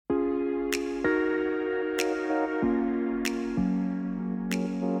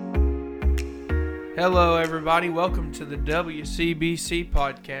Hello, everybody. Welcome to the WCBC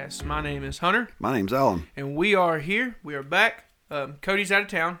podcast. My name is Hunter. My name's Alan. And we are here. We are back. Cody's out of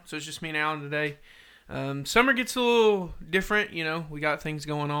town, so it's just me and Alan today. Summer gets a little different, we got things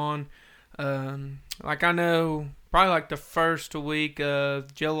going on. I know, probably like the first week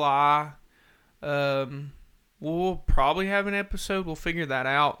of July, we'll probably have an episode. We'll figure that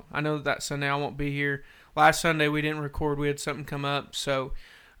out. I know that Sunday I won't be here. Last Sunday we didn't record. We had something come up, so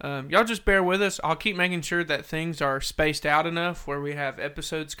y'all just bear with us. I'll keep making sure that things are spaced out enough where we have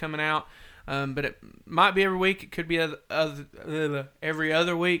episodes coming out. But it might be every week. It could be every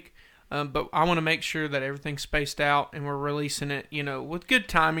other week. But I want to make sure that everything's spaced out and we're releasing it, with good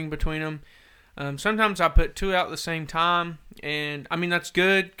timing between them. Sometimes I put two out at the same time, and that's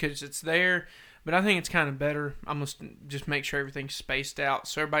good because it's there. But I think it's kind of better. I'm going to just make sure everything's spaced out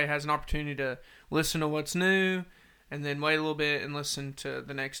so everybody has an opportunity to listen to what's new and then wait a little bit and listen to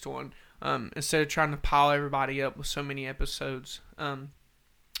the next one, instead of trying to pile everybody up with so many episodes.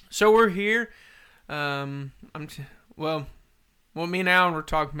 So we're here. What me and Alan were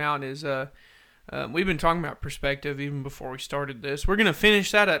talking about is we've been talking about perspective even before we started this. We're going to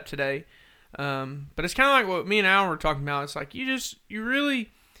finish that up today. But it's kind of like what me and Alan were talking about. It's like you really,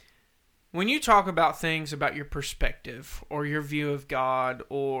 when you talk about things about your perspective or your view of God,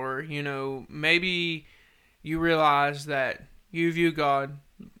 or, maybe you realize that you view God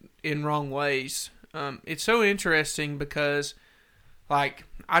in wrong ways. It's so interesting because, I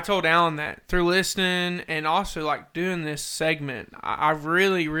told Alan that through listening and also, doing this segment, I've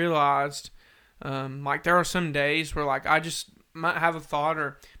really realized, there are some days where, I just might have a thought,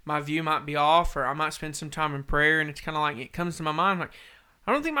 or my view might be off, or I might spend some time in prayer, and it's kind of it comes to my mind,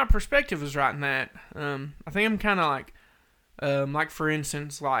 I don't think my perspective is right in that. I think I'm kind of for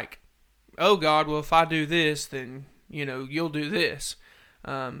instance, oh God, well, if I do this, then, you'll do this.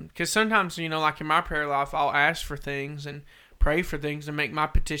 Because sometimes, in my prayer life, I'll ask for things and pray for things and make my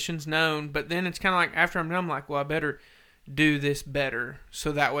petitions known. But then it's kind of after I'm done, I'm I better do this better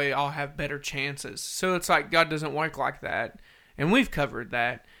so that way I'll have better chances. So it's God doesn't work like that. And we've covered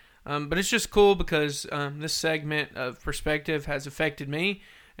that. But it's just cool because this segment of perspective has affected me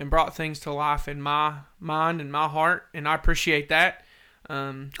and brought things to life in my mind and my heart. And I appreciate that.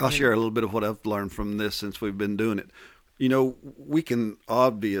 I'll share a little bit of what I've learned from this since we've been doing it. We can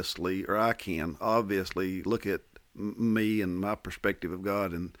obviously, or I can obviously look at me and my perspective of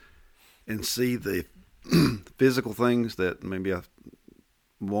God and see the physical things that maybe I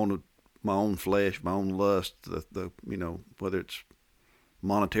wanted, my own flesh, my own lust, the whether it's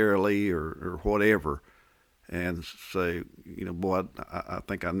monetarily or whatever, and say, boy, I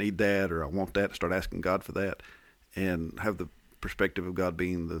think I need that, or I want that, start asking God for that, and have the perspective of God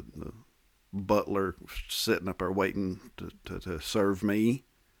being the butler sitting up there waiting to serve me.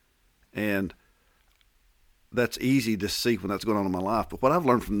 And that's easy to see when that's going on in my life. But what I've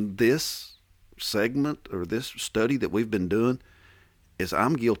learned from this segment or this study that we've been doing is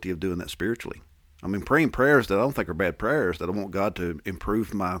I'm guilty of doing that spiritually. Praying prayers that I don't think are bad prayers, that I want God to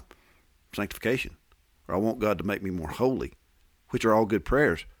improve my sanctification, or I want God to make me more holy, which are all good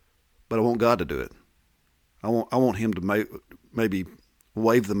prayers, but I want God to do it. I want Him to maybe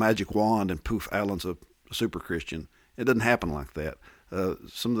wave the magic wand and poof, Alan's a super Christian. It doesn't happen like that.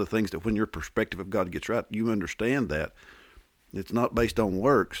 Some of the things that when your perspective of God gets right, you understand that it's not based on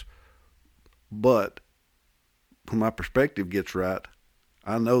works, but when my perspective gets right,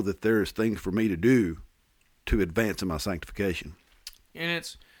 I know that there is things for me to do to advance in my sanctification. And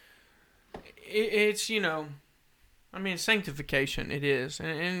it's sanctification, it is.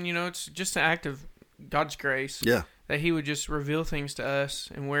 And it's just an act of God's grace. Yeah. That He would just reveal things to us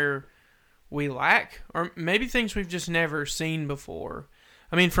and where we lack, or maybe things we've just never seen before.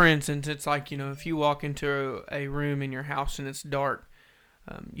 For instance, it's if you walk into a room in your house and it's dark,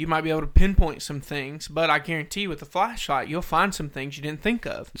 you might be able to pinpoint some things, but I guarantee you with a flashlight, you'll find some things you didn't think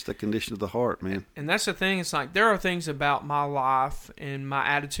of. It's the condition of the heart, man. And that's the thing. It's there are things about my life and my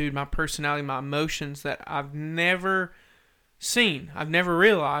attitude, my personality, my emotions that I've never seen. I've never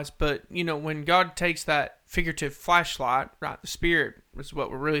realized, but, when God takes that figurative flashlight, right, the Spirit is what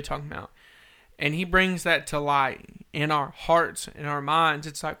we're really talking about, and He brings that to light in our hearts and our minds,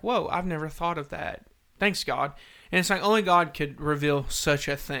 it's whoa, I've never thought of that. Thanks, God. And it's only God could reveal such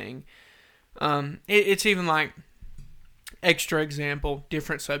a thing. It's even extra example,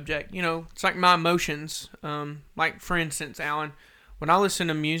 different subject. It's my emotions. For instance, Alan, when I listen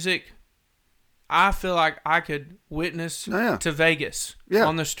to music, I feel like I could witness to Vegas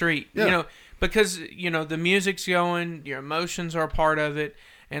on the street. Because the music's going, your emotions are a part of it.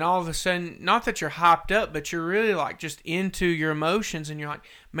 And all of a sudden, not that you're hyped up, but you're really like just into your emotions, and you're like,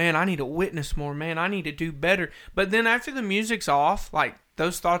 man, I need to witness more. Man, I need to do better. But then after the music's off, like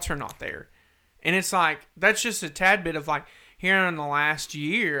those thoughts are not there. And it's like, that's just a tad bit of like, here in the last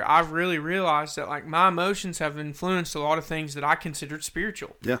year, I've really realized that like my emotions have influenced a lot of things that I considered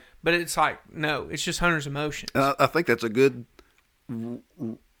spiritual. Yeah. But it's like, no, it's just Hunter's emotions. I think that's a good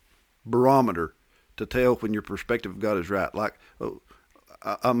barometer to tell when your perspective of God is right. Like,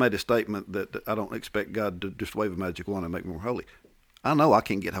 I made a statement that I don't expect God to just wave a magic wand and make me more holy. I know I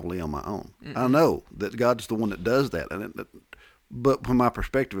can't get holy on my own. Mm-mm. I know that God's the one that does that. But when my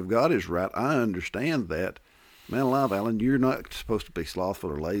perspective of God is right, I understand that. Man alive, Alan, you're not supposed to be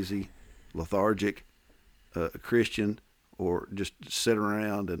slothful or lazy, lethargic, a Christian, or just sit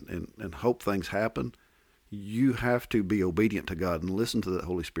around and hope things happen. You have to be obedient to God and listen to the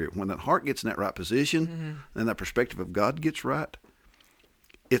Holy Spirit. When that heart gets in that right position and that perspective of God gets right,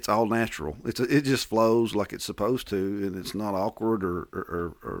 it's all natural. It just flows like it's supposed to, and it's not awkward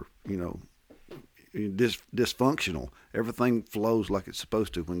or dysfunctional. Everything flows like it's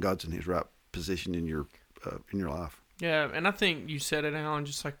supposed to when God's in His right position in your life. Yeah, and I think you said it, Alan,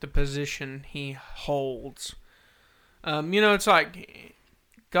 just like the position He holds. It's like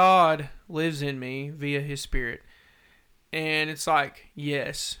God lives in me via His Spirit. And it's like,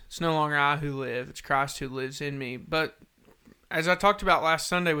 yes, it's no longer I who live, it's Christ who lives in me. But as I talked about last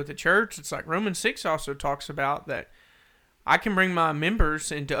Sunday with the church, it's like Romans 6 also talks about that I can bring my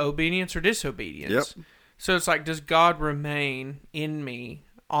members into obedience or disobedience. Yep. So it's like, does God remain in me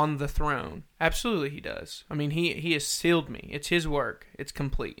on the throne? Absolutely He does. I mean, He has sealed me. It's His work. It's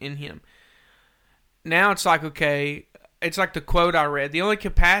complete in Him. Now it's like, okay, it's like the quote I read, the only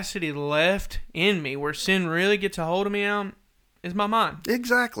capacity left in me where sin really gets a hold of me now is my mind.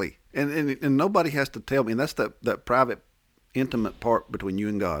 Exactly. And nobody has to tell me, and that's that private, intimate part between you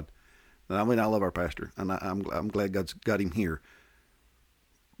and God. I mean, I love our pastor, and I'm glad God's got him here.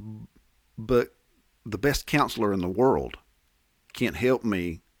 But the best counselor in the world can't help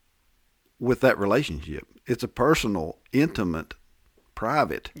me with that relationship. It's a personal, intimate,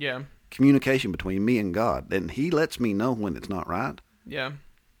 private communication between me and God, and He lets me know when it's not right. Yeah.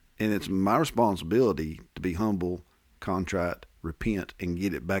 And it's my responsibility to be humble, contrite, repent, and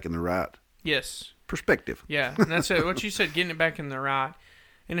get it back in the right perspective. Yeah, and that's it. What you said, getting it back in the right.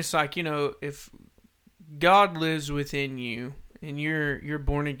 And it's like, if God lives within you and you're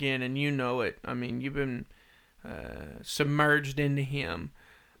born again and you know it, I mean, you've been submerged into Him,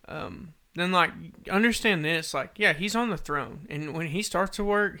 then like understand this, like, yeah, He's on the throne, and when He starts to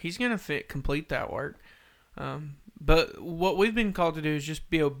work, He's gonna complete that work. But what we've been called to do is just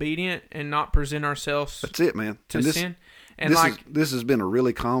be obedient and not present ourselves. That's it, man. To sin. And this has been a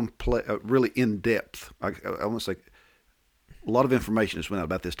really complex, really in depth. I want to say a lot of information has went out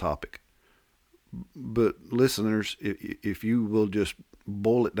about this topic. But listeners, if you will just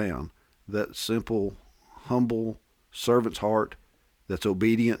boil it down, that simple, humble servant's heart that's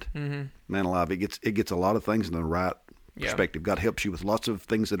obedient, man alive, it gets a lot of things in the right perspective. God helps you with lots of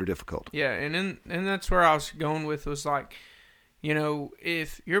things that are difficult. Yeah, and that's where I was going with, was like,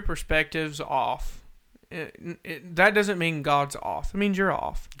 if your perspective's off, that doesn't mean God's off. It means you're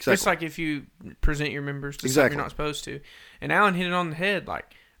off. Exactly. It's like if you present your members to something you're not supposed to. And Alan hit it on the head,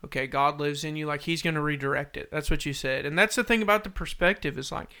 like, okay, God lives in you, like He's going to redirect it. That's what you said. And that's the thing about the perspective,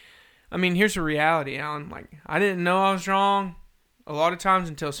 is like, I mean, here's the reality, Alan. Like, I didn't know I was wrong a lot of times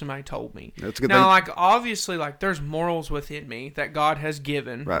until somebody told me. That's a good thing. Like, obviously, like, there's morals within me that God has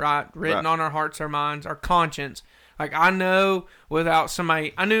given, right? Written on our hearts, our minds, our conscience. Like, I knew without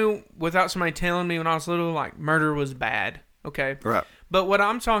somebody telling me when I was little, like, murder was bad, okay? Right. But what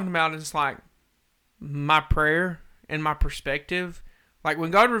I'm talking about is, like, my prayer and my perspective. Like,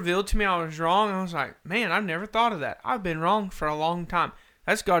 when God revealed to me I was wrong, I was like, man, I've never thought of that. I've been wrong for a long time.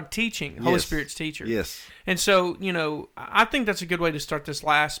 That's God teaching, Holy Spirit's teacher. Yes. And so, I think that's a good way to start this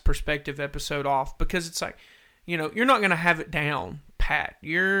last perspective episode off, because it's like, you're not going to have it down pat.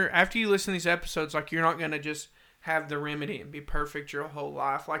 After you listen to these episodes, like, you're not going to just have the remedy and be perfect your whole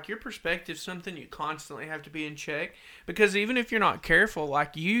life. Like, your perspective's something you constantly have to be in check, because even if you're not careful,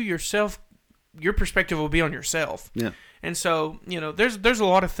 like, you yourself, your perspective will be on yourself. Yeah. And so, there's a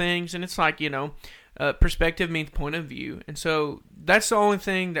lot of things, and it's like, perspective means point of view. And so that's the only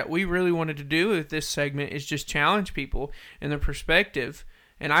thing that we really wanted to do with this segment, is just challenge people in their perspective.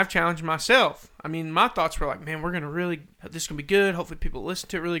 And I've challenged myself. I mean, my thoughts were like, man, this is going to be good. Hopefully people listen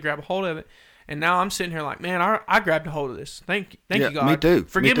to it, really grab a hold of it. And now I'm sitting here like, man, I grabbed a hold of this. Thank you, God. Me too.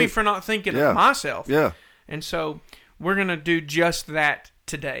 Forgive me for not thinking of myself. Yeah. And so we're going to do just that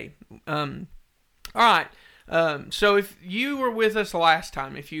today. All right. So if you were with us last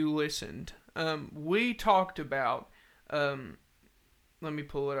time, if you listened, we talked about, let me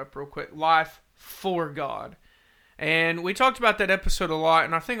pull it up real quick, life for God. And we talked about that episode a lot,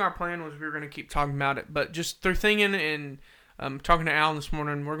 and I think our plan was we were going to keep talking about it. But just through thinking and talking to Alan this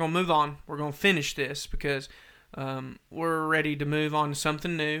morning, we're going to move on. We're going to finish this because we're ready to move on to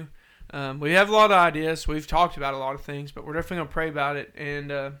something new. We have a lot of ideas. We've talked about a lot of things, but we're definitely going to pray about it,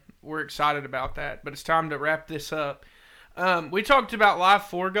 and we're excited about that. But it's time to wrap this up. We talked about life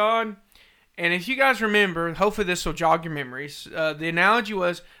for God. And if you guys remember, hopefully this will jog your memories. The analogy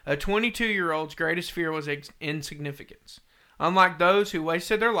was a 22-year-old's greatest fear was insignificance. Unlike those who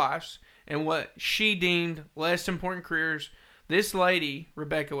wasted their lives in what she deemed less important careers, this lady,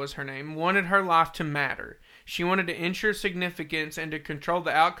 Rebecca was her name, wanted her life to matter. She wanted to ensure significance and to control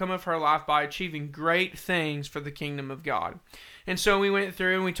the outcome of her life by achieving great things for the kingdom of God. And so we went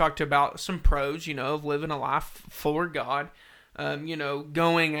through and we talked about some pros, of living a life for God.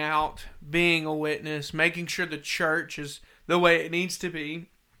 Going out, being a witness, making sure the church is the way it needs to be.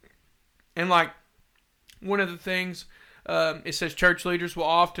 And one of the things, it says church leaders will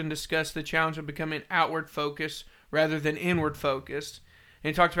often discuss the challenge of becoming outward focused rather than inward focused. And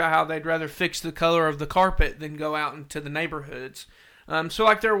he talked about how they'd rather fix the color of the carpet than go out into the neighborhoods.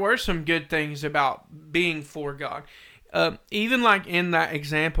 So there were some good things about being for God. Even in that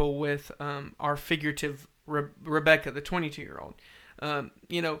example with our figurative Rebecca, the 22-year-old,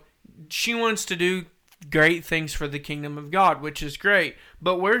 she wants to do great things for the kingdom of God, which is great.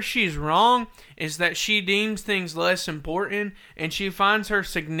 But where she's wrong is that she deems things less important, and she finds her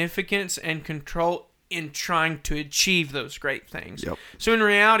significance and control in trying to achieve those great things. Yep. So in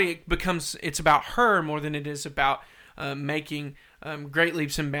reality, it's about her more than it is about making great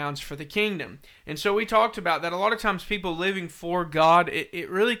leaps and bounds for the kingdom. And so we talked about that a lot of times people living for God, it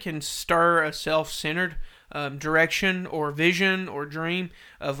really can stir a self-centered direction or vision or dream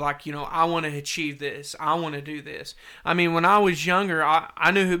of I want to achieve this. I want to do this. I mean, when I was younger,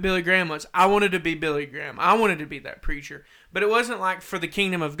 I knew who Billy Graham was. I wanted to be Billy Graham. I wanted to be that preacher. But it wasn't for the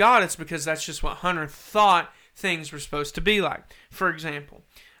kingdom of God. It's because that's just what Hunter thought things were supposed to be like. For example,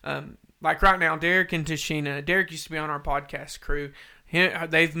 right now, Derek and Tashina. Derek used to be on our podcast crew.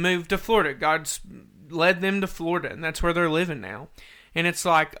 They've moved to Florida. God's led them to Florida, and that's where they're living now. And it's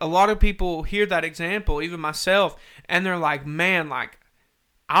a lot of people hear that example, even myself, and they're like, man,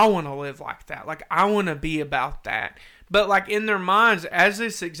 I want to live like that. I want to be about that. But in their minds, as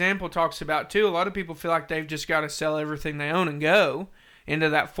this example talks about too, a lot of people feel like they've just got to sell everything they own and go into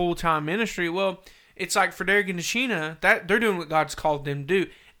that full-time ministry. Well, it's for Derek and Tashina, that they're doing what God's called them to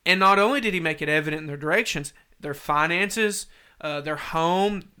do. And not only did he make it evident in their directions, their finances, their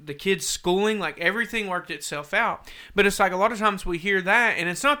home, the kids' schooling, everything worked itself out. But it's a lot of times we hear that, and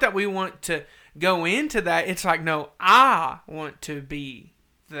it's not that we want to go into that. It's no, I want to be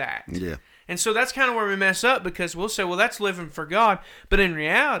that. Yeah. And so that's kind of where we mess up, because we'll say, well, that's living for God. But in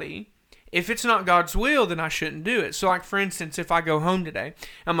reality, if it's not God's will, then I shouldn't do it. So for instance, if I go home today,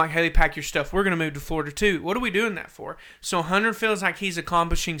 I'm like, hey, pack your stuff. We're going to move to Florida too. What are we doing that for? So Hunter feels like he's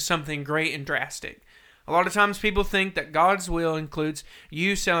accomplishing something great and drastic. A lot of times people think that God's will includes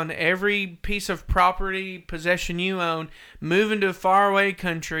you selling every piece of property, possession you own, moving to a faraway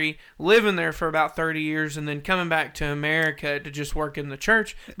country, living there for about 30 years, and then coming back to America to just work in the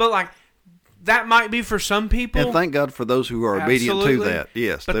church. But that might be for some people. And thank God for those who are obedient to that.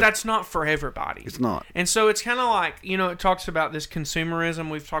 Yes. But that's not for everybody. It's not. And so it's kind of it talks about this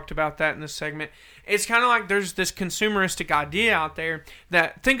consumerism. We've talked about that in this segment. It's kind of there's this consumeristic idea out there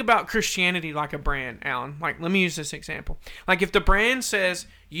that, think about Christianity like a brand, Alan. Let me use this example. If the brand says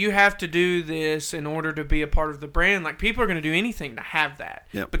you have to do this in order to be a part of the brand, people are going to do anything to have that.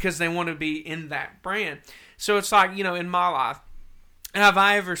 Yep. Because they want to be in that brand. So it's in my life, have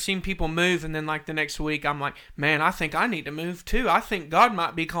I ever seen people move and then the next week I'm like, man, I think I need to move too. I think God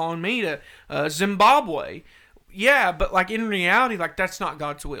might be calling me to Zimbabwe. Yeah, but in reality, that's not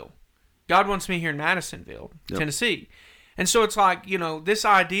God's will. God wants me here in Madisonville, Tennessee. And so it's this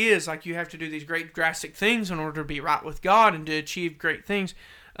idea is you have to do these great drastic things in order to be right with God and to achieve great things.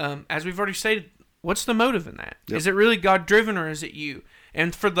 As we've already stated, what's the motive in that? Yep. Is it really God-driven, or is it you?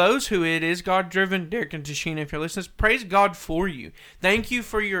 And for those who it is God-driven, Derek and Tashina, if you're listening, praise God for you. Thank you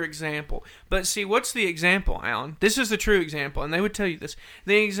for your example. But see, what's the example, Alan? This is the true example, and they would tell you this.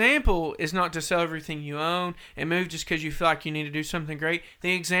 The example is not to sell everything you own and move just because you feel like you need to do something great.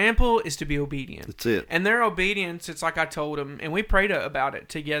 The example is to be obedient. That's it. And their obedience, it's I told them, and we prayed about it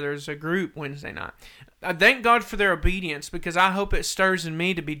together as a group Wednesday night. I thank God for their obedience, because I hope it stirs in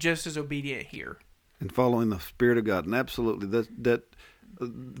me to be just as obedient here. And following the Spirit of God. And absolutely, that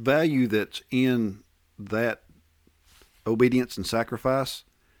value that's in that obedience and sacrifice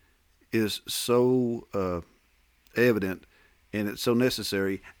is so evident, and it's so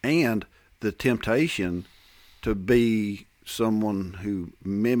necessary, and the temptation to be someone who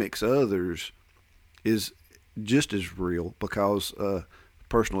mimics others is just as real, because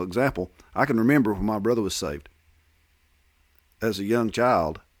personal example, I can remember when my brother was saved. As a young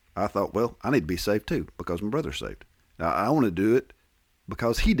child, I thought, well, I need to be saved too because my brother's saved. Now, I want to do it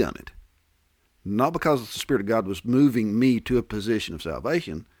because he done it. Not because the Spirit of God was moving me to a position of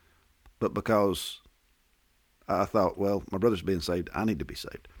salvation, but because I thought, well, my brother's being saved, I need to be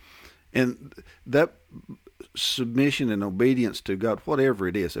saved. And that submission and obedience to God, whatever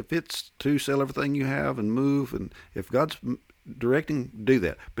it is, if it's to sell everything you have and move, and if God's directing, do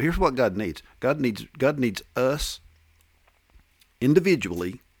that. But here's what God needs. God needs us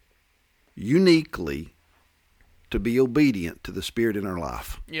individually, uniquely, to be obedient to the Spirit in our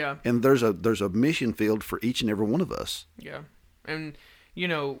life. Yeah. And there's a mission field for each and every one of us. Yeah. And,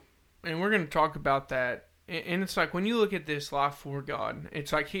 and we're going to talk about that. And it's like, when you look at this life for God,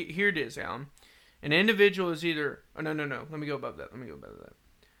 it's like, here it is, Alan. An individual is either, no. Let me go above that.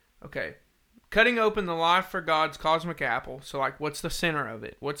 Okay. Cutting open the life for God's cosmic apple. So, like, what's the center of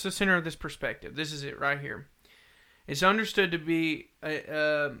it? What's the center of this perspective? This is it right here. It's understood to be,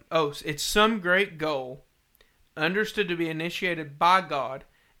 it's some great goal, understood to be initiated by God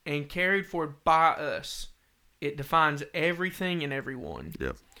and carried forward by us. It defines everything and everyone.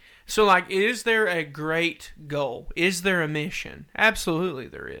 Yep. So, like, is there a great goal? Is there a mission? Absolutely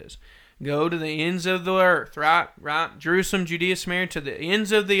there is. Go to the ends of the earth, right? Jerusalem, Judea, Samaria, to the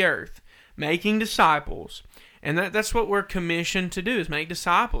ends of the earth, making disciples. And that's what we're commissioned to do, is make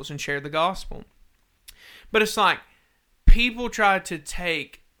disciples and share the gospel. But it's like, people try to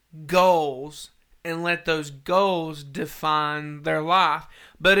take goals and let those goals define their life.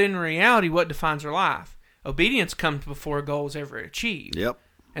 But in reality, what defines their life? Obedience comes before goals ever achieved. Yep.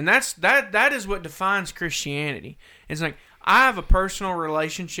 And that is what defines Christianity. It's like, I have a personal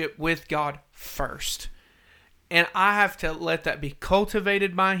relationship with God first. And I have to let that be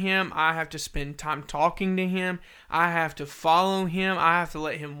cultivated by Him. I have to spend time talking to Him. I have to follow Him. I have to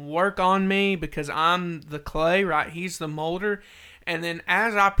let Him work on me because I'm the clay, right? He's the molder. And then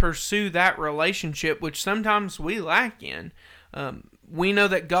as I pursue that relationship, which sometimes we lack in, we know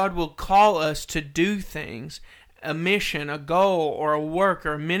that God will call us to do things, a mission, a goal, or a work,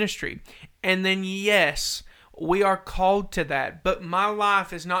 or a ministry. And then, yes, we are called to that. But my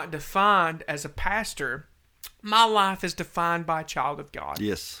life is not defined as a pastor. My life is defined by a child of God.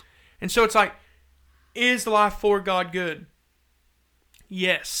 Yes. And so it's like, is life for God good?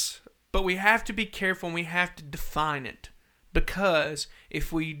 Yes. But we have to be careful and we have to define it. Because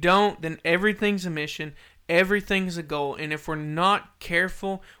if we don't, then everything's a mission, everything's a goal. And if we're not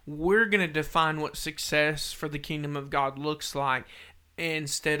careful, we're going to define what success for the kingdom of God looks like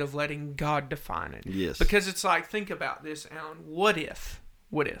instead of letting God define it. Yes. Because it's like, think about this, Alan. What if?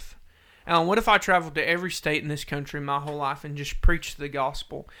 Alan, what if I traveled to every state in this country my whole life and just preached the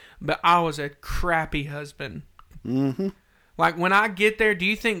gospel, but I was a crappy husband? Mm-hmm. Like, when I get there, do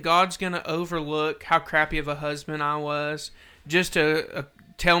you think God's going to overlook how crappy of a husband I was just to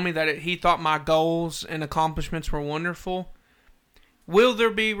tell me that He thought my goals and accomplishments were wonderful? Will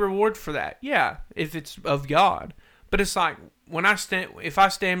there be reward for that? Yeah, if it's of God. But it's like, if I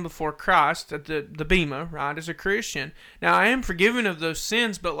stand before Christ at the bema, right, as a Christian, now I am forgiven of those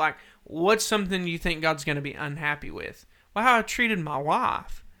sins, but like, what's something you think God's going to be unhappy with? Well, how I treated my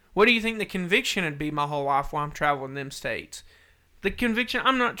wife. What do you think the conviction would be my whole life while I'm traveling them states? The conviction,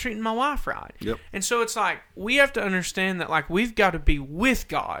 I'm not treating my wife right. Yep. And so it's like, we have to understand that, like, we've got to be with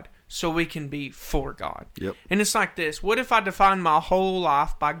God so we can be for God. Yep. And it's like this. What if I define my whole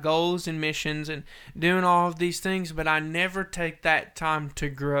life by goals and missions and doing all of these things, but I never take that time to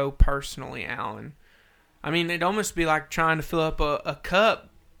grow personally, Alan? I mean, it'd almost be like trying to fill up a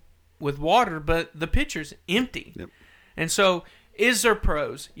cup with water, but the pitcher's empty. Yep. And so, is there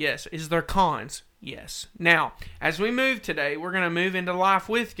pros? Yes. Is there cons? Yes. Now, as we move today, we're going to move into life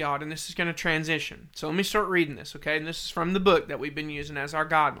with God, and this is going to transition. So let me start reading this, okay? And this is from the book that we've been using as our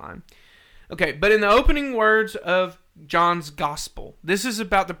guideline. Okay, but in the opening words of John's Gospel, this is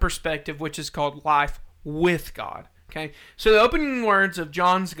about the perspective which is called life with God. Okay, so the opening words of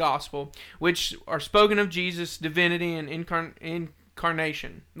John's Gospel, which are spoken of Jesus' divinity and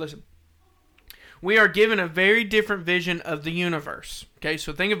incarnation. Listen. We are given a very different vision of the universe. Okay,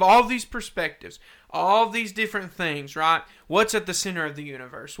 so think of all these perspectives, all these different things, right? What's at the center of the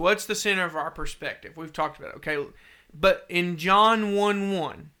universe? What's the center of our perspective? We've talked about it, okay? But in John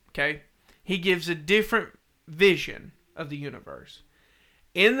 1:1, okay, he gives a different vision of the universe.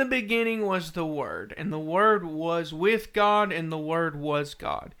 In the beginning was the Word, and the Word was with God, and the Word was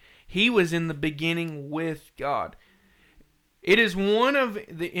God. He was in the beginning with God. It is one of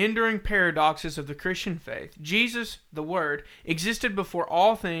the enduring paradoxes of the Christian faith. Jesus, the Word, existed before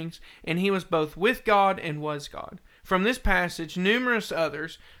all things, and He was both with God and was God. From this passage, numerous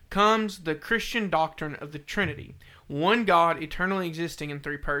others, comes the Christian doctrine of the Trinity. One God eternally existing in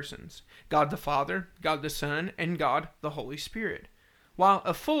three persons. God the Father, God the Son, and God the Holy Spirit. While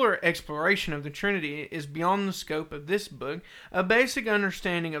a fuller exploration of the Trinity is beyond the scope of this book, a basic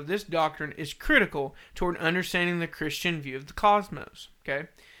understanding of this doctrine is critical toward understanding the Christian view of the cosmos. Okay?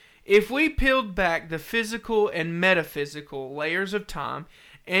 If we peeled back the physical and metaphysical layers of time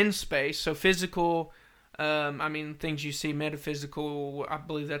and space, so physical, things you see, metaphysical, I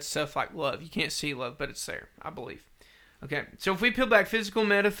believe that's stuff like love. You can't see love, but it's there, I believe. Okay, so if we peel back physical,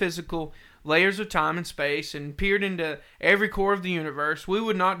 metaphysical layers of time and space and peered into every core of the universe, we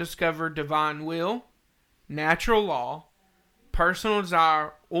would not discover divine will, natural law, personal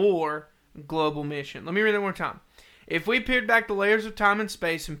desire, or global mission. Let me read that one more time. If we peered back the layers of time and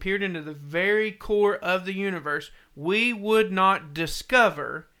space and peered into the very core of the universe, we would not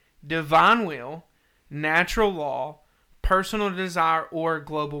discover divine will, natural law, personal desire, or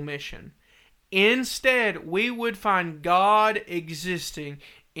global mission. Instead, we would find God existing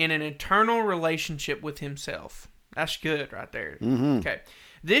in an eternal relationship with Himself. That's good right there. Mm-hmm. Okay.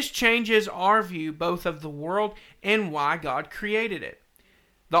 This changes our view both of the world and why God created it.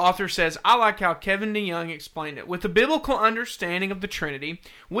 The author says, I like how Kevin DeYoung explained it. With a biblical understanding of the Trinity,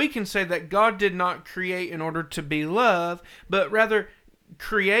 we can say that God did not create in order to be love, but rather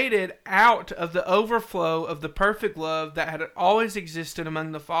created out of the overflow of the perfect love that had always existed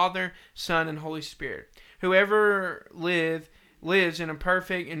among the Father, Son, and Holy Spirit. Whoever lives in a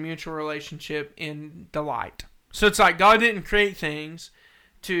perfect and mutual relationship in delight. So it's like God didn't create things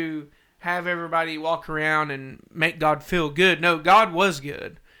to have everybody walk around and make God feel good. No, God was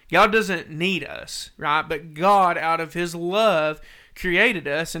good. God doesn't need us, right? But God, out of His love, created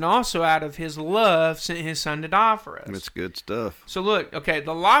us, and also out of His love sent His Son to die for us. That's good stuff. So look, okay,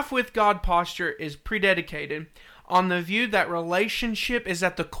 the life with God posture is predicated on the view that relationship is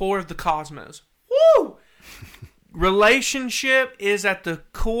at the core of the cosmos. Woo! Relationship is at the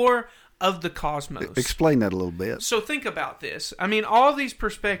core of the cosmos. Explain that a little bit. So think about this. I mean, all these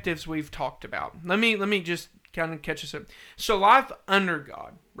perspectives we've talked about. Let me just kind of catch us up. So life under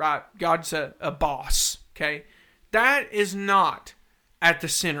God, right? God's a boss, okay? That is not at the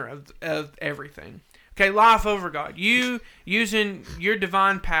center of everything. Okay, life over God. You using your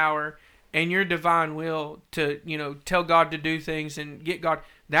divine power and your divine will to, tell God to do things and get God.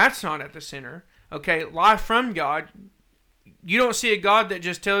 That's not at the center. Okay, life from God. You don't see a God that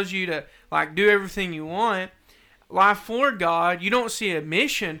just tells you to do everything you want. Life for God, you don't see a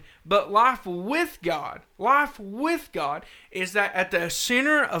mission, but life with God. Life with God is that at the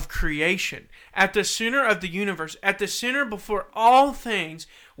center of creation, at the center of the universe, at the center before all things,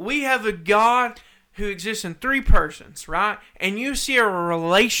 we have a God who exists in three persons, right? And you see a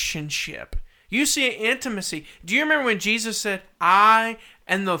relationship. You see an intimacy. Do you remember when Jesus said, I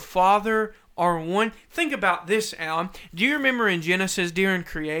and the Father are one? Think about this, Alan. Do you remember in Genesis during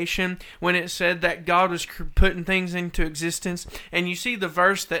creation when it said that God was putting things into existence? And you see the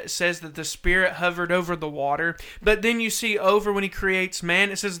verse that says that the Spirit hovered over the water. But then you see over when He creates man,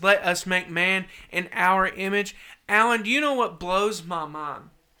 it says, let us make man in our image. Alan, do you know what blows my mind?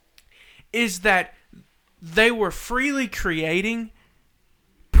 Is that they were freely creating,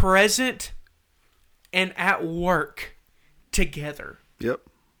 present, and at work together. Yep.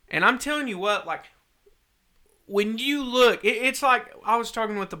 And I'm telling you what, when you look, it's like I was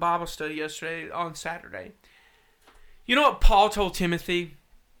talking with the Bible study yesterday on Saturday. You know what Paul told Timothy?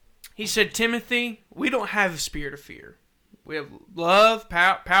 He said, Timothy, we don't have a spirit of fear. We have love,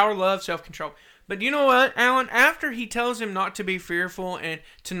 power, love, self-control. But you know what, Alan? After he tells him not to be fearful and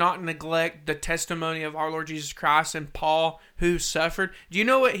to not neglect the testimony of our Lord Jesus Christ and Paul who suffered, do you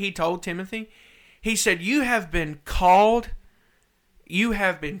know what he told Timothy? He said, you have been called, you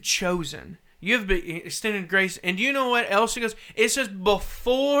have been chosen. You have been extended grace. And do you know what else it goes? It says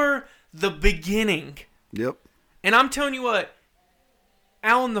before the beginning. Yep. And I'm telling you what,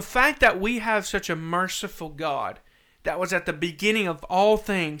 Alan, the fact that we have such a merciful God that was at the beginning of all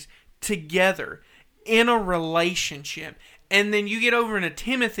things together in a relationship. And then you get over into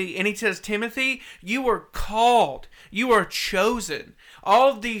Timothy and he says, Timothy, you are called. You are chosen. All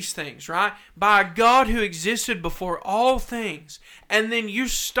of these things, right? By a God who existed before all things. And then you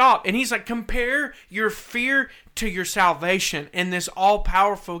stop. And he's like, compare your fear to your salvation in this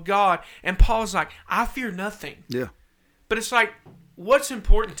all-powerful God. And Paul's like, I fear nothing. Yeah. But it's like, what's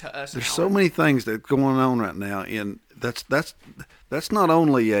important to us. There's Alan? so many things that's going on right now, and that's not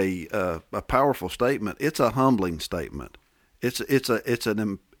only a powerful statement; it's a humbling statement. It's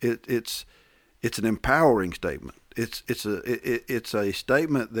an empowering statement. It's a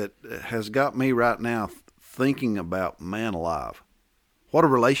statement that has got me right now thinking about, man alive, what a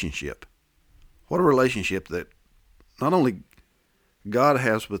relationship! What a relationship that not only God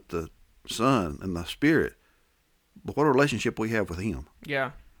has with the Son and the Spirit, but what a relationship we have with Him.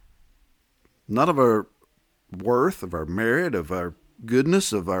 Yeah. Not of our worth, of our merit, of our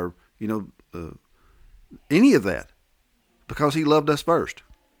goodness, of our, any of that, because He loved us first.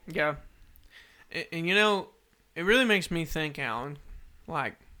 Yeah. And it really makes me think, Alan,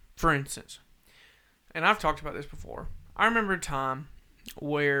 like, for instance, and I've talked about this before. I remember a time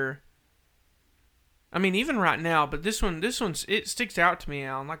where, I mean, even right now, but this one, it sticks out to me,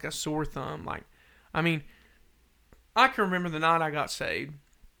 Alan, like a sore thumb. Like, I mean, I can remember the night I got saved.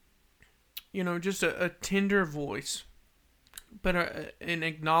 Just a tender voice, but an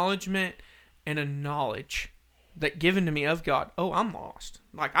acknowledgement and a knowledge that given to me of God. Oh, I'm lost.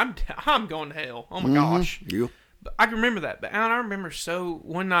 Like, I'm going to hell. Oh my gosh. Yeah. But I can remember that. But Alan, I remember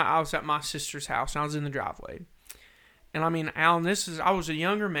one night I was at my sister's house and I was in the driveway. And I mean, Alan, I was a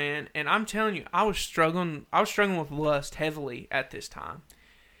younger man, and I'm telling you, I was struggling with lust heavily at this time.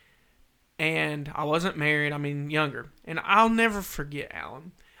 And I wasn't married, younger. And I'll never forget,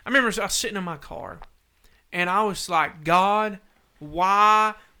 Alan. I remember I was sitting in my car, and I was like, God,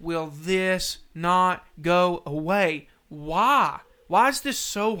 why will this not go away? Why? Why is this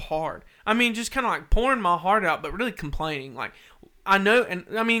so hard? Just kind of like pouring my heart out, but really complaining. Like, I know, and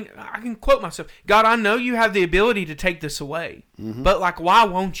I can quote myself, God, I know you have the ability to take this away, but like, why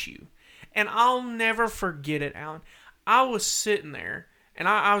won't you? And I'll never forget it, Alan. I was sitting there, and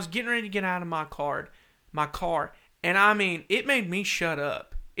I was getting ready to get out of my car, and it made me shut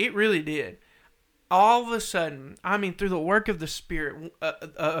up. It really did. All of a sudden, through the work of the Spirit,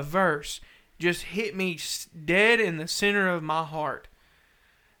 a verse just hit me dead in the center of my heart.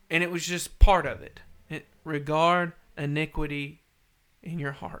 And it was just part of it. Regard iniquity in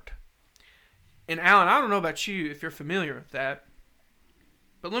your heart. And Alan, I don't know about you if you're familiar with that,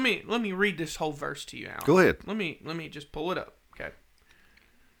 but let me read this whole verse to you, Alan. Go ahead. Let me just pull it up, okay?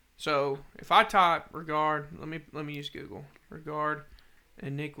 So if I type regard, let me use Google. Regard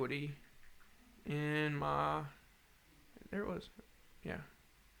iniquity in my, there it was, yeah.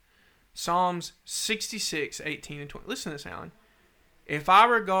 Psalms 66, 18 and 20. Listen to this, Alan. If I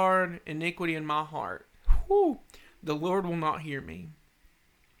regard iniquity in my heart, the Lord will not hear me.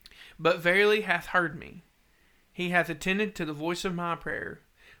 But verily hath heard me. He hath attended to the voice of my prayer.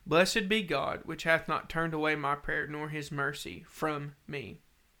 Blessed be God, which hath not turned away my prayer, nor his mercy from me.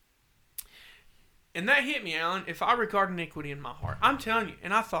 And that hit me, Alan. If I regard iniquity in my heart, I'm telling you.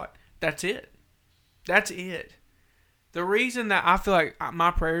 And I thought, that's it. That's it. The reason that I feel like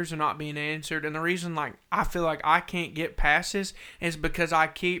my prayers are not being answered, and the reason like I feel like I can't get past this, is because I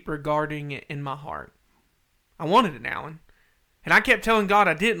keep regarding it in my heart. I wanted it, Alan. And I kept telling God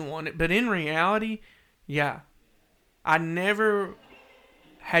I didn't want it, but in reality, yeah, I never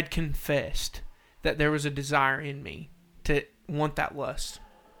had confessed that there was a desire in me to want that lust.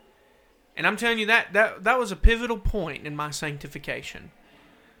 And I'm telling you that was a pivotal point in my sanctification.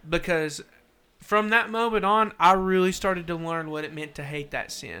 Because from that moment on, I really started to learn what it meant to hate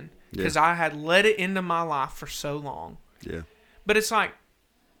that sin. Because I had let it into my life for so long. Yeah. But it's like,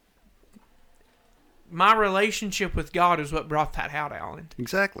 my relationship with God is what brought that out, Alan.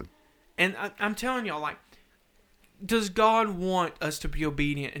 Exactly. And I'm telling y'all, like, does God want us to be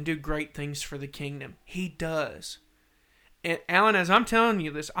obedient and do great things for the kingdom? He does. And Alan, as I'm telling you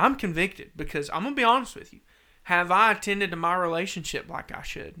this, I'm convicted because I'm going to be honest with you. Have I attended to my relationship like I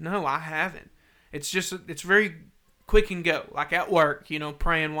should? No, I haven't. It's very quick and go. Like at work,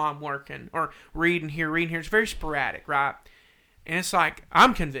 praying while I'm working or reading here. It's very sporadic, right? And it's like,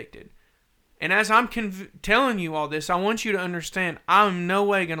 I'm convicted. And as I'm telling you all this, I want you to understand, I'm in no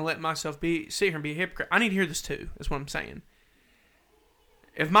way going to let myself sit here and be a hypocrite. I need to hear this too, is what I'm saying.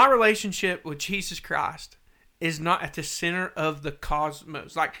 If my relationship with Jesus Christ is not at the center of the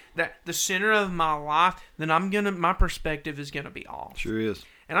cosmos, like that, the center of my life, then my perspective is gonna be off. Sure is.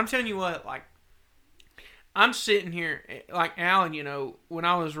 And I'm telling you what, like, I'm sitting here, like Alan, when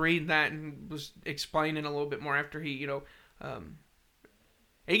I was reading that and was explaining a little bit more after he,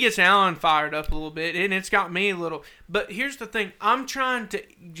 he gets Alan fired up a little bit, and it's got me a little. But here's the thing: I'm trying to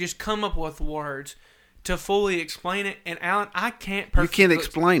just come up with words to fully explain it, and Alan, I can't. You can't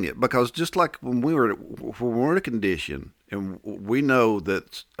explain it because just like when we're in a condition, and we know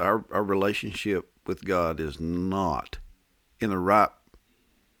that our relationship with God is not in the right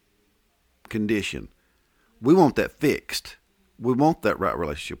condition. We want that fixed. We want that right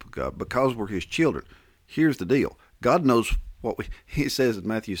relationship with God because we're His children. Here's the deal. God knows what He says in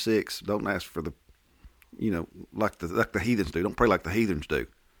Matthew 6, don't ask for the, like the heathens do. Don't pray like the heathens do.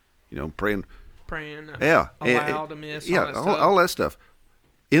 Praying aloud, all that stuff.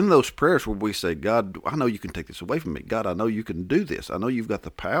 In those prayers where we say, God, I know you can take this away from me. God, I know you can do this. I know you've got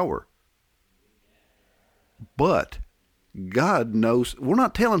the power. But God knows. We're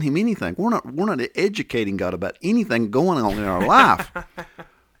not telling Him anything. We're not educating God about anything going on in our life.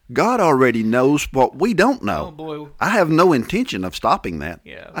 God already knows what we don't know. Oh boy! I have no intention of stopping that.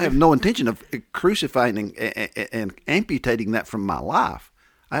 Yeah, I have no intention of crucifying and amputating that from my life.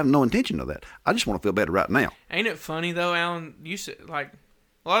 I have no intention of that. I just want to feel better right now. Ain't it funny though, Alan? You said like.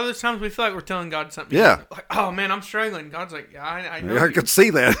 A lot of those times we feel like we're telling God something. Yeah. Like, oh, man, I'm struggling. God's like, yeah, I know. I could see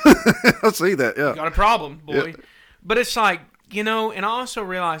that. I see that, yeah. You got a problem, boy. Yeah. But it's like, and I also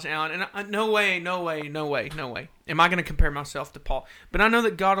realize, Alan, and no way am I going to compare myself to Paul. But I know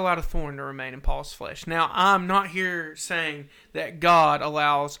that God allowed a thorn to remain in Paul's flesh. Now, I'm not here saying that God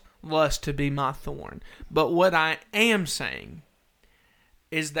allows lust to be my thorn. But what I am saying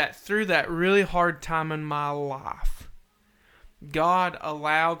is that through that really hard time in my life, God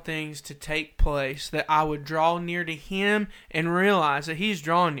allowed things to take place that I would draw near to Him and realize that He's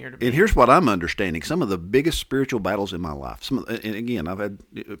drawing near to me. And here's what I'm understanding. Some of the biggest spiritual battles in my life, and again, I've had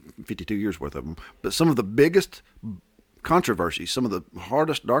 52 years worth of them, but some of the biggest controversies, some of the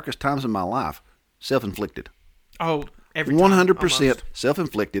hardest, darkest times in my life, self-inflicted. Oh, every time. 100% almost.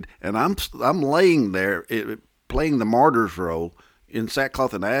 self-inflicted, and I'm laying there playing the martyr's role in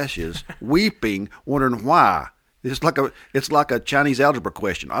sackcloth and ashes, weeping, wondering why. It's like a Chinese algebra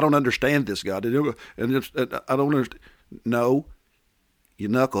question. I don't understand this, God. And I don't understand. No, you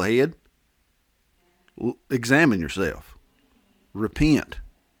knucklehead. Examine yourself. Repent.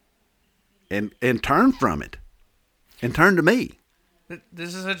 And turn from it. And turn to me.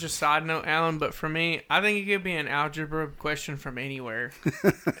 This is such a side note, Alan, but for me, I think it could be an algebra question from anywhere,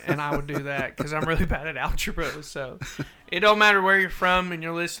 and I would do that because I'm really bad at algebra. So it don't matter where you're from and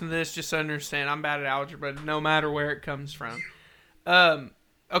you're listening to this, just understand I'm bad at algebra no matter where it comes from.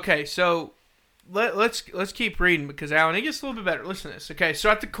 Okay, so let's keep reading because, Alan, it gets a little bit better. Listen to this. Okay, so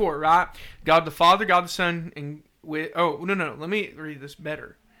at the core, right? God the Father, God the Son, and let me read this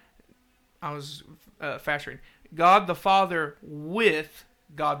better. I was fast reading. God the Father with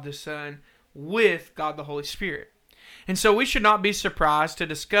God the Son, with God the Holy Spirit. And so we should not be surprised to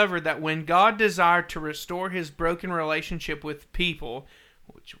discover that when God desired to restore His broken relationship with people,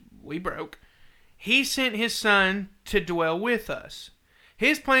 which we broke, He sent His Son to dwell with us.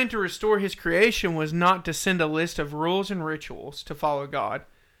 His plan to restore His creation was not to send a list of rules and rituals to follow God,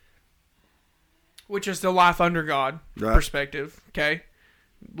 which is the life under God perspective, okay?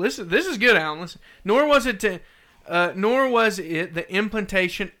 Listen, this is good, Alan. Listen. Nor was it the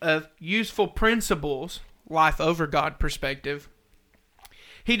implantation of useful principles, life over God perspective.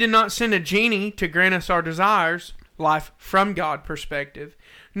 He did not send a genie to grant us our desires, life from God perspective.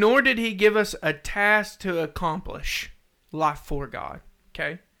 Nor did He give us a task to accomplish, life for God.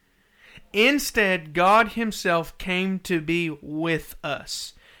 Okay? Instead, God Himself came to be with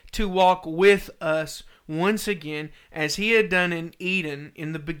us, to walk with us once again, as He had done in Eden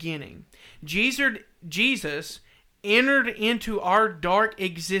in the beginning. Jesus entered into our dark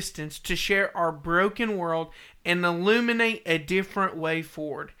existence to share our broken world and illuminate a different way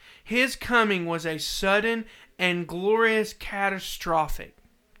forward. His coming was a sudden and glorious catastrophe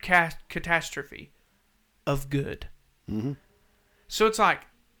of good. Mm-hmm. So it's like,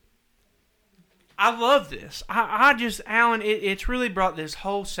 I love this. I just, Alan, it's really brought this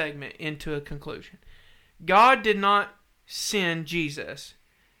whole segment into a conclusion. God did not send Jesus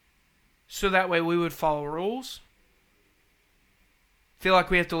so that way we would follow rules, feel like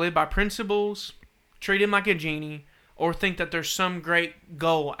we have to live by principles, treat Him like a genie, or think that there's some great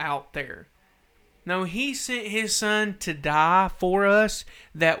goal out there. No, He sent His Son to die for us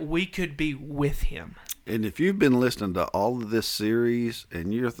that we could be with Him. And if you've been listening to all of this series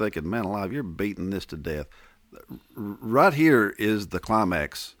and you're thinking, man alive, you're beating this to death, right here is the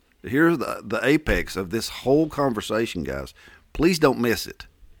climax. Here's the apex of this whole conversation, guys. Please don't miss it.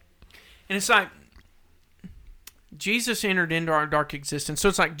 And it's like, Jesus entered into our dark existence. So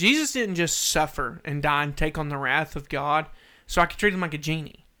it's like, Jesus didn't just suffer and die and take on the wrath of God so I could treat Him like a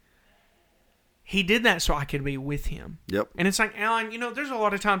genie. He did that so I could be with Him. Yep. And it's like, Alan, there's a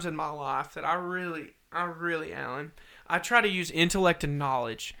lot of times in my life that I really, Alan, I try to use intellect and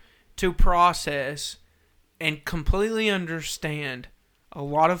knowledge to process and completely understand a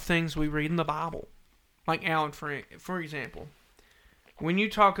lot of things we read in the Bible. Like Alan, for example, when you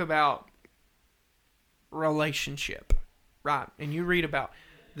talk about relationship, right, and you read about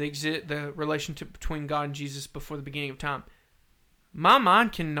the relationship between God and Jesus before the beginning of time, my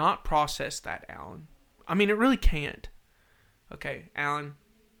mind cannot process that, Alan. I mean, it really can't. Okay, Alan,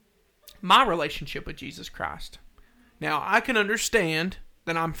 my relationship with Jesus Christ. Now, I can understand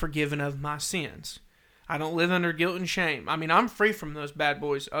that I'm forgiven of my sins. I don't live under guilt and shame. I mean, I'm free from those bad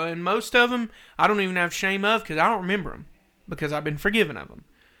boys. And most of them, I don't even have shame of because I don't remember them because I've been forgiven of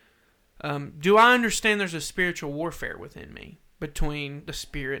them. Do I understand there's a spiritual warfare within me between the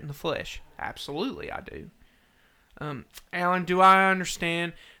spirit and the flesh? Absolutely, I do. Alan, do I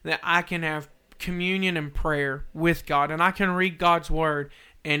understand that I can have communion and prayer with God and I can read God's word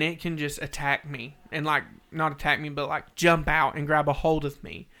and it can just attack me and not attack me, but jump out and grab a hold of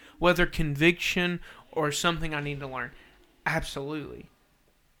me, whether conviction or something I need to learn? Absolutely.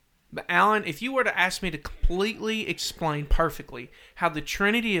 But Alan, if you were to ask me to completely explain perfectly how the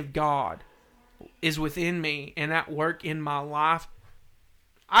Trinity of God is within me and at work in my life,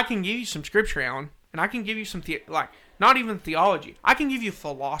 I can give you some scripture, Alan, and I can give you some not even theology. I can give you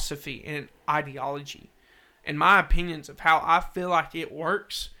philosophy and ideology and my opinions of how I feel like it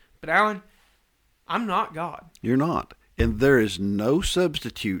works. But Alan, I'm not God. You're not. And there is no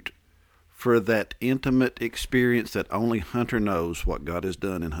substitute for that intimate experience that only Hunter knows what God has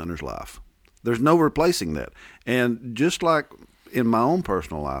done in Hunter's life. There's no replacing that. And just like in my own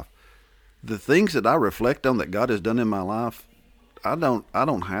personal life, the things that I reflect on that God has done in my life, I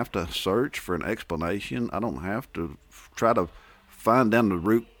don't have to search for an explanation. I don't have to try to find down the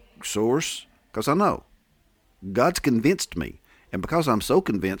root source, because I know God's convinced me. And because I'm so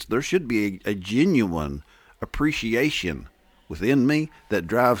convinced, there should be a genuine appreciation within me that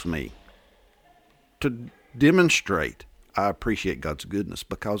drives me to demonstrate I appreciate God's goodness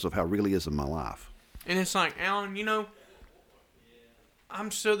because of how real He is in my life. And it's like, Alan, there's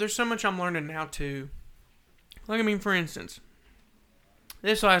so much I'm learning now too. For instance,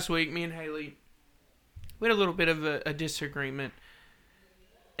 this last week, me and Haley, we had a little bit of a disagreement.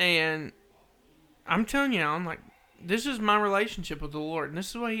 And I'm telling you, Alan, this is my relationship with the Lord, and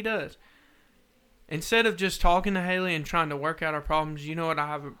this is what He does. Instead of just talking to Haley and trying to work out our problems, you know what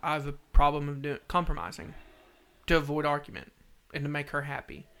I have a problem of doing? Compromising to avoid argument and to make her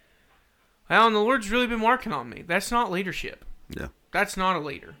happy. Well, and the Lord's really been working on me. That's not leadership. Yeah. That's not a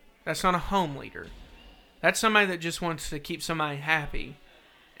leader. That's not a home leader. That's somebody that just wants to keep somebody happy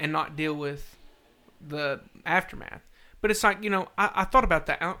and not deal with the aftermath. But it's like, I thought about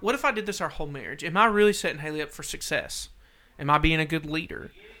that. What if I did this our whole marriage? Am I really setting Haley up for success? Am I being a good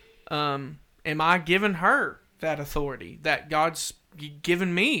leader? Am I giving her that authority that God's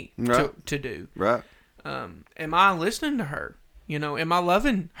given me to do? Right. Am I listening to her? Am I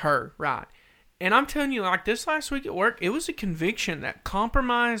loving her? Right. And I'm telling you, this last week at work, it was a conviction that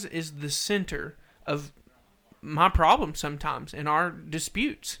compromise is the center of my problem sometimes in our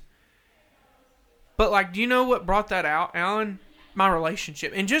disputes. But, do you know what brought that out, Alan? My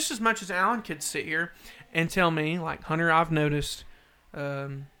relationship. And just as much as Alan could sit here and tell me, Hunter, I've noticed...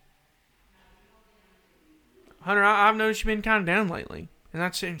 Hunter, I've noticed you've been kind of down lately. And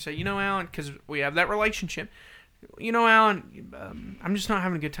I'd sit and say, Alan, because we have that relationship. Alan, I'm just not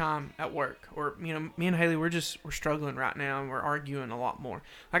having a good time at work. Or, me and Haley, we're struggling right now and we're arguing a lot more.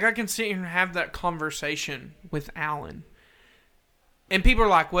 I can sit here and have that conversation with Alan. And people are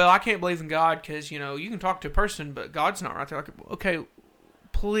like, well, I can't believe in God because, you can talk to a person, but God's not right there. Okay,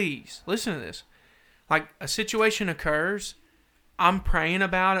 please, listen to this. A situation occurs, I'm praying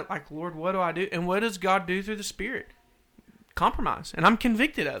about it, Lord, what do I do? And what does God do through the Spirit? Compromise. And I'm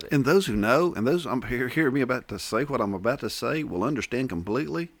convicted of it. And those who know, and those hear me about to say what I'm about to say, will understand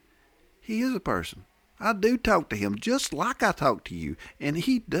completely. He is a person. I do talk to Him just like I talk to you. And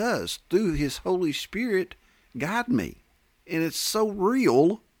He does, through His Holy Spirit, guide me. And it's so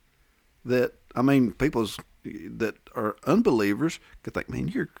real that, people that are unbelievers could think, man,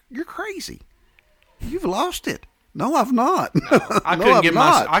 you're crazy. You've lost it. No, I've not. No, I couldn't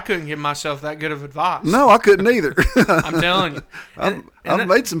give myself that good of advice. No, I couldn't either. I'm telling you. I've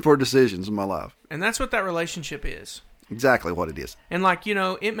made some poor decisions in my life. And that's what that relationship is. Exactly what it is. And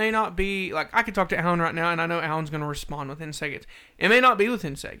it may not be, I could talk to Alan right now, and I know Alan's going to respond within seconds. It may not be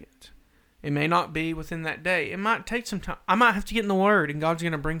within seconds. It may not be within that day. It might take some time. I might have to get in the Word, and God's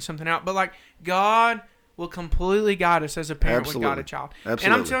going to bring something out. But, God will completely guide us as a parent with God a child. Absolutely.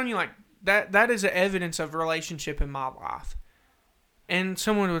 And I'm telling you, that is evidence of relationship in my life. And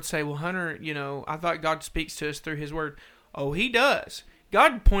someone would say, well, Hunter, I thought God speaks to us through His Word. Oh, He does.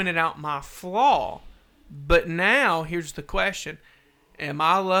 God pointed out my flaw. But now, here's the question. Am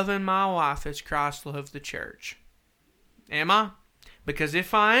I loving my wife as Christ loved the church? Am I? Because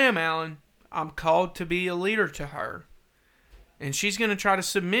if I am, Alan, I'm called to be a leader to her. And she's going to try to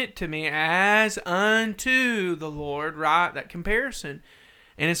submit to me as unto the Lord, right? That comparison.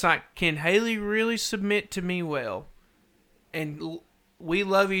 And it's like, can Haley really submit to me well? And we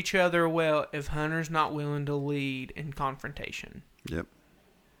love each other well if Hunter's not willing to lead in confrontation. Yep.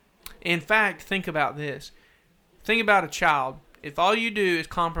 In fact, think about this. Think about a child. If all you do is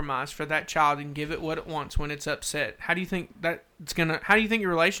compromise for that child and give it what it wants when it's upset, how do you think your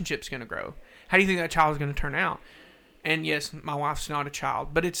relationship's gonna grow? How do you think that child is gonna turn out? And yes, my wife's not a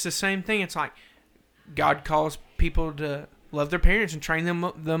child, but it's the same thing. It's like God calls people to love their parents and train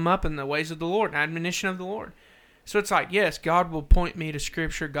them up in the ways of the Lord, admonition of the Lord. So it's like, yes, God will point me to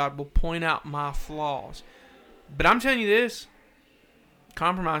Scripture. God will point out my flaws. But I'm telling you this,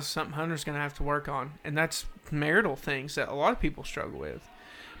 compromise is something Hunter's going to have to work on. And that's marital things that a lot of people struggle with.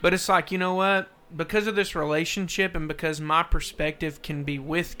 But it's like, you know what? Because of this relationship and because my perspective can be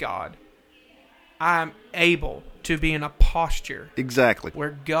with God, I'm able to be in a posture exactly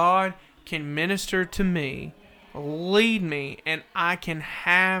where God can minister to me, lead me, and I can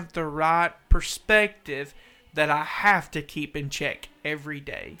have the right perspective that I have to keep in check every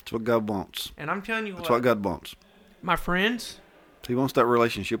day. That's what God wants. And I'm telling you That's what God wants. My friends, He wants that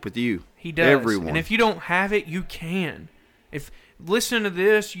relationship with you. He does. Everyone. And if you don't have it, you can. If listen to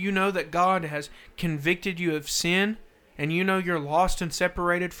this, you know that God has convicted you of sin, and you know you're lost and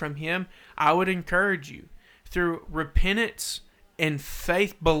separated from Him. I would encourage you, through repentance and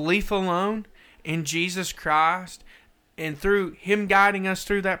faith, belief alone in Jesus Christ, and through Him guiding us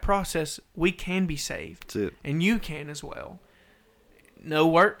through that process, we can be saved. That's it. And you can as well. No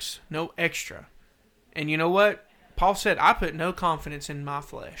works, no extra. And you know what? Paul said, I put no confidence in my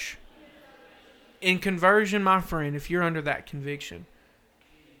flesh. In conversion, my friend, if you're under that conviction,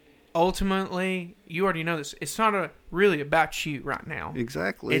 ultimately, you already know this, it's not really about you right now.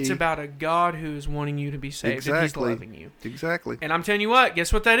 Exactly. It's about a God who is wanting you to be saved, and He's loving you. Exactly. And I'm telling you what,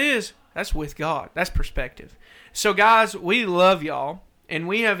 guess what that is? That's with God. That's perspective. So guys, we love y'all, and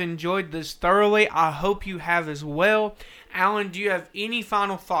we have enjoyed this thoroughly. I hope you have as well. Alan, do you have any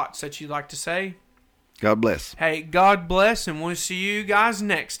final thoughts that you'd like to say? God bless. Hey, God bless, and we'll see you guys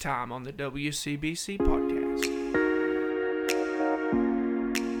next time on the WCBC podcast.